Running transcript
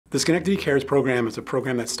The Schenectady Cares program is a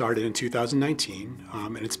program that started in 2019,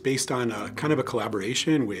 and it's based on a kind of a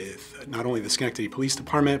collaboration with not only the Schenectady Police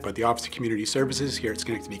Department, but the Office of Community Services here at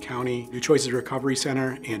Schenectady County, New Choices Recovery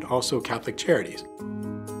Center, and also Catholic Charities.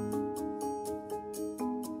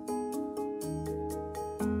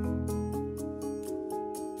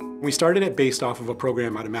 We started it based off of a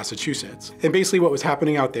program out of Massachusetts. And basically what was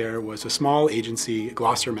happening out there was a small agency,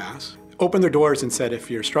 Gloucester, Mass., opened their doors and said,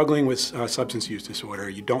 if you're struggling with substance use disorder,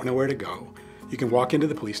 you don't know where to go, you can walk into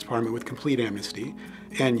the police department with complete amnesty,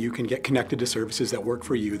 and you can get connected to services that work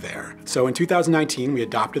for you there. So in 2019, we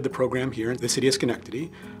adopted the program here in the city of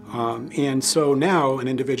Schenectady. And so now an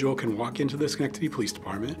individual can walk into the Schenectady Police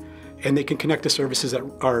Department and they can connect to services that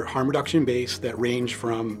are harm reduction based that range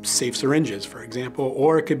from safe syringes, for example,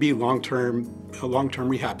 or it could be a long-term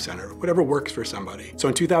rehab center, whatever works for somebody. So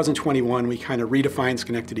in 2021, we kind of redefined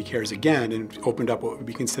Schenectady Cares again and opened up what would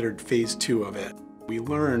be considered phase 2 of it. We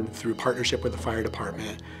learned through partnership with the fire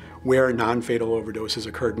department where non-fatal overdoses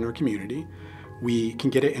occurred in our community. We can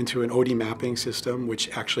get it into an OD mapping system, which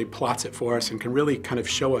actually plots it for us and can really kind of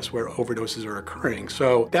show us where overdoses are occurring.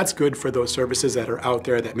 So that's good for those services that are out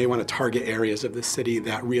there that may want to target areas of the city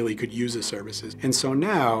that really could use the services. And so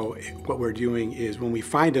now what we're doing is when we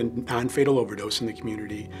find a non-fatal overdose in the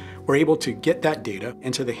community, we're able to get that data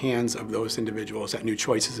into the hands of those individuals at New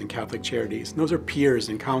Choices and Catholic Charities. And those are peers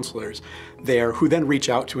and counselors there who then reach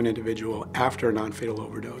out to an individual after a non-fatal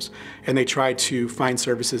overdose, and they try to find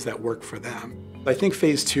services that work for them. I think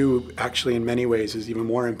phase 2 actually in many ways is even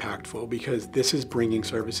more impactful because this is bringing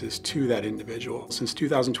services to that individual. Since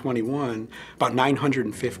 2021, about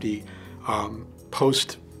 950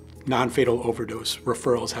 post non-fatal overdose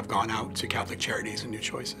referrals have gone out to Catholic Charities and New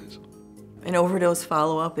Choices. An overdose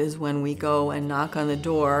follow-up is when we go and knock on the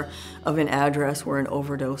door of an address where an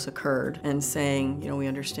overdose occurred and saying, we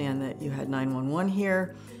understand that you had 911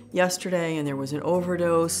 here yesterday and there was an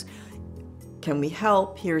overdose. Can we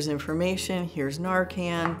help? Here's information, here's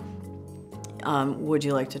Narcan. Would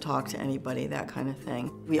you like to talk to anybody? That kind of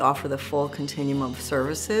thing. We offer the full continuum of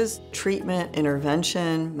services: treatment,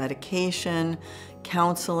 intervention, medication,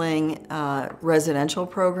 counseling, residential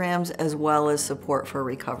programs, as well as support for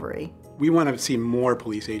recovery. We want to see more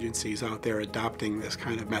police agencies out there adopting this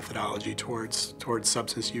kind of methodology towards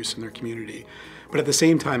substance use in their community. But at the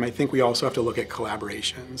same time, I think we also have to look at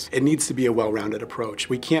collaborations. It needs to be a well-rounded approach.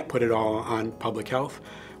 We can't put it all on public health.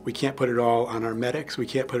 We can't put it all on our medics. We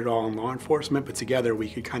can't put it all on law enforcement, but together we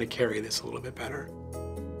could kind of carry this a little bit better.